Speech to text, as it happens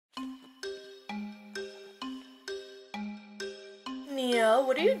Neo,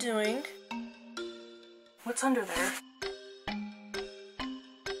 what are you doing? What's under there?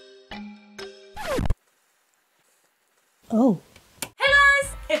 Oh. Hey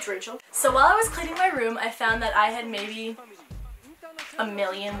guys! It's Rachel. So while I was cleaning my room, I found that I had maybe a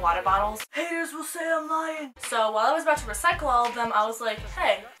million water bottles. Haters will say I'm lying. So while I was about to recycle all of them, I was like,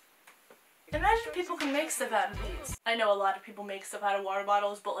 hey, imagine people can make stuff out of these. I know a lot of people make stuff out of water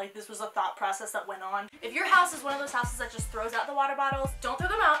bottles, but like this was a thought process that went on. If your house is one of those houses that just throws out the water bottles, don't throw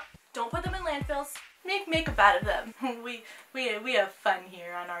them out. Don't put them in landfills. Make makeup out of them. we have fun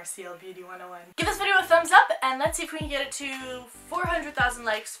here on RCL Beauty 101. Give this video a thumbs up and let's see if we can get it to 400,000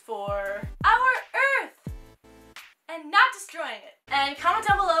 likes for our Earth and not destroying it. And comment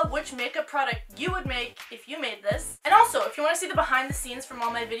down below which makeup product you would make if you made this. And also, if you want to see the behind the scenes from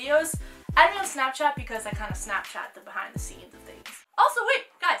all my videos, add me on Snapchat because I kind of Snapchat the behind the scenes of things. Also, wait,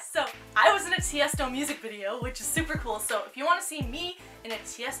 guys, so I was in a Tiesto music video, which is super cool. So if you want to see me in a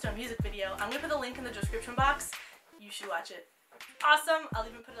Tiesto music video, I'm going to put the link in the description box. You should watch it. Awesome. I'll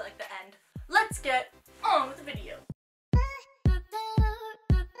even put it like the end. Let's get on with the video.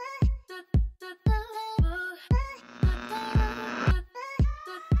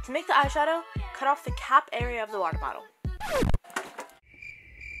 To make the eyeshadow, cut off the cap area of the water bottle.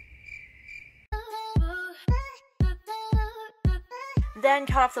 Then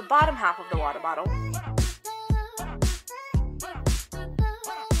cut off the bottom half of the water bottle.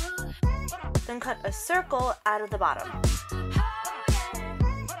 Then cut a circle out of the bottom.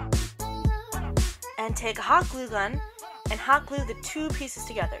 And take a hot glue gun and hot glue the two pieces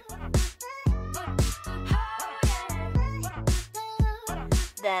together.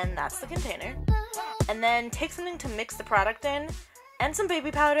 Then that's the container. And then take something to mix the product in and some baby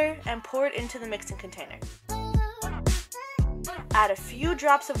powder and pour it into the mixing container. Add a few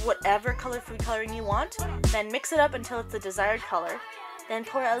drops of whatever color food coloring you want, then mix it up until it's the desired color. Then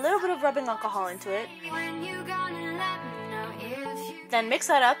pour a little bit of rubbing alcohol into it. Then mix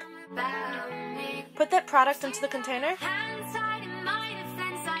that up. Put that product into the container.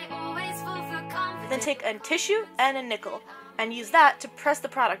 Then take a tissue and a nickel and use that to press the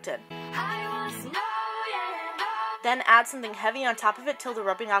product in. Then add something heavy on top of it till the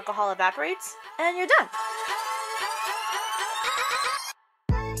rubbing alcohol evaporates, and you're done.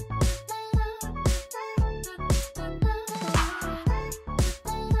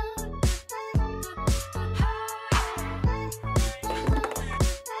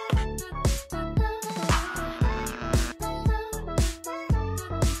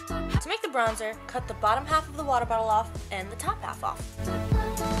 To make the bronzer, cut the bottom half of the water bottle off and the top half off.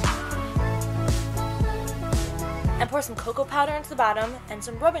 And pour some cocoa powder into the bottom and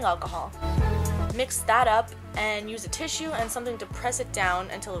some rubbing alcohol. Mix that up and use a tissue and something to press it down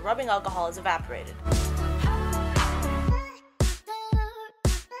until the rubbing alcohol is evaporated.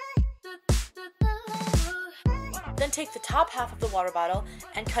 Then take the top half of the water bottle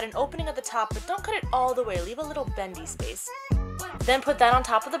and cut an opening at the top, but don't cut it all the way, leave a little bendy space. Then put that on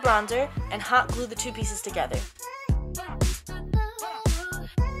top of the bronzer and hot glue the two pieces together.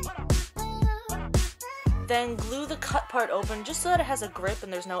 Then glue the cut part open just so that it has a grip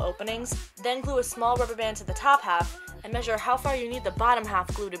and there's no openings. Then glue a small rubber band to the top half and measure how far you need the bottom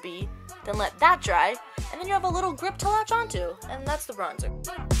half glue to be. Then let that dry, and then you have a little grip to latch onto, and that's the bronzer.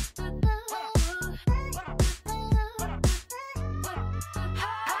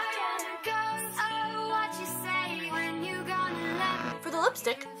 For the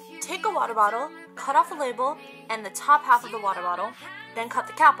lipstick, take a water bottle, cut off the label and the top half of the water bottle, then cut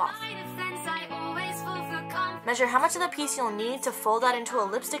the cap off. Measure how much of the piece you'll need to fold that into a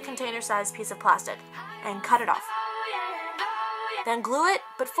lipstick container-sized piece of plastic, and cut it off. Then glue it,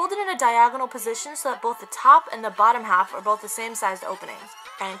 but fold it in a diagonal position so that both the top and the bottom half are both the same sized openings,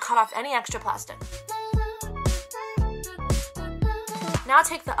 and cut off any extra plastic. Now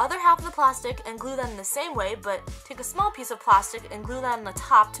take the other half of the plastic and glue that in the same way, but take a small piece of plastic and glue that on the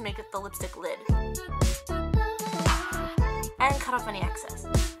top to make it the lipstick lid. And cut off any excess.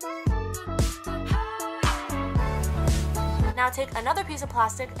 Now take another piece of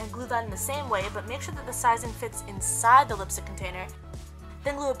plastic and glue that in the same way, but make sure that the sizing fits inside the lipstick container.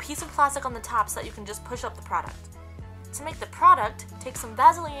 Then glue a piece of plastic on the top so that you can just push up the product. To make the product, take some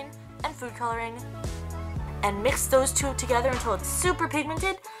Vaseline and food coloring and mix those two together until it's super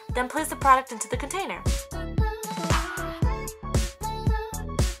pigmented, then place the product into the container.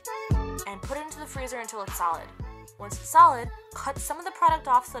 And put it into the freezer until it's solid. Once it's solid, cut some of the product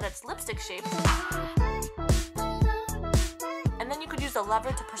off so that it's lipstick shaped. And then you could use a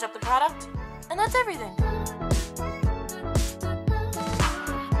lever to push up the product, and that's everything.